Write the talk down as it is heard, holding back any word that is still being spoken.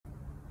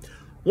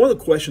One of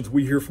the questions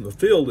we hear from the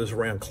field is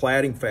around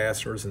cladding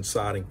fasteners and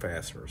siding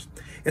fasteners,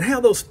 and how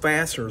those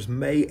fasteners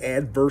may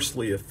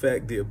adversely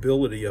affect the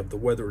ability of the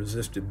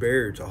weather-resistant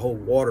barrier to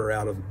hold water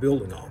out of the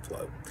building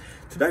envelope.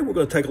 Today we're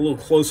going to take a little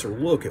closer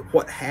look at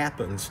what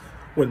happens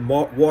when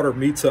water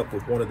meets up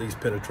with one of these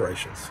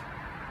penetrations.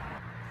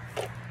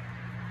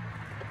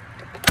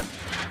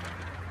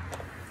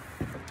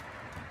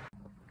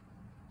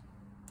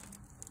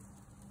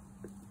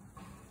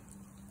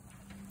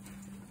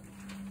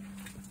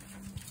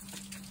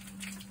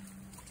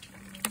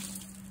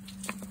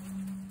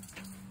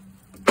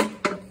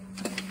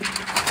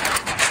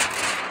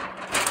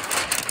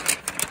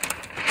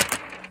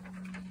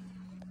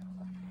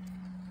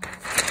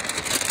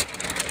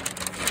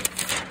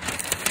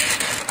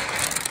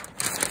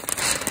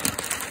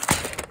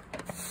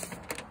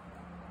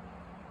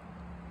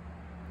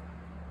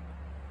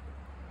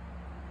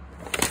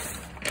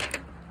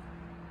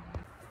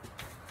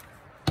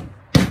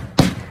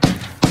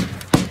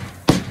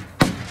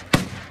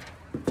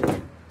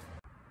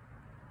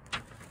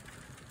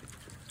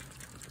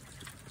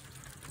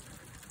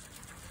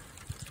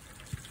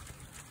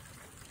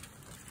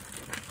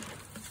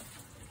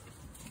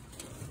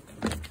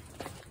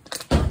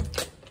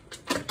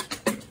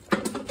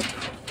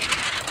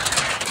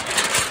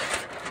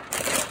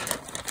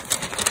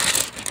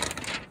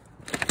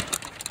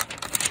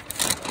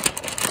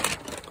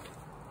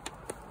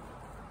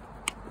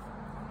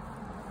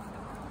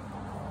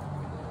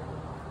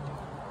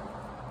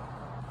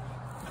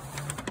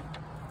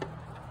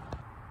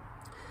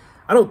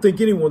 I don't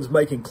think anyone's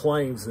making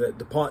claims that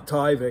DuPont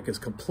Tyvek is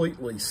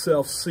completely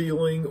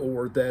self-sealing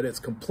or that it's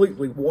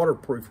completely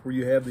waterproof where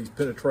you have these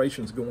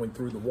penetrations going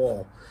through the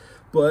wall.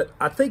 But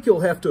I think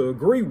you'll have to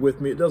agree with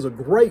me, it does a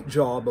great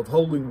job of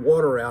holding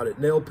water out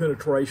at nail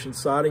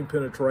penetrations, siding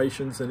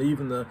penetrations, and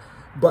even the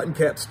button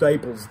cap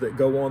staples that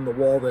go on the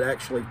wall that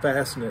actually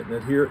fasten it and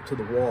adhere it to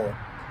the wall.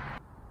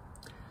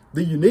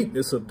 The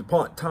uniqueness of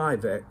DuPont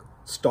Tyvek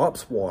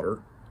stops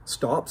water,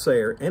 stops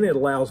air, and it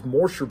allows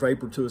moisture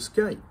vapor to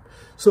escape.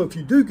 So if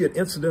you do get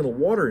incidental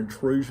water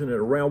intrusion at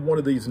around one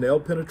of these nail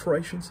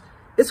penetrations,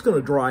 it's going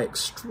to dry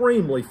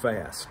extremely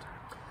fast.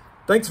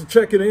 Thanks for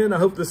checking in. I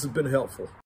hope this has been helpful.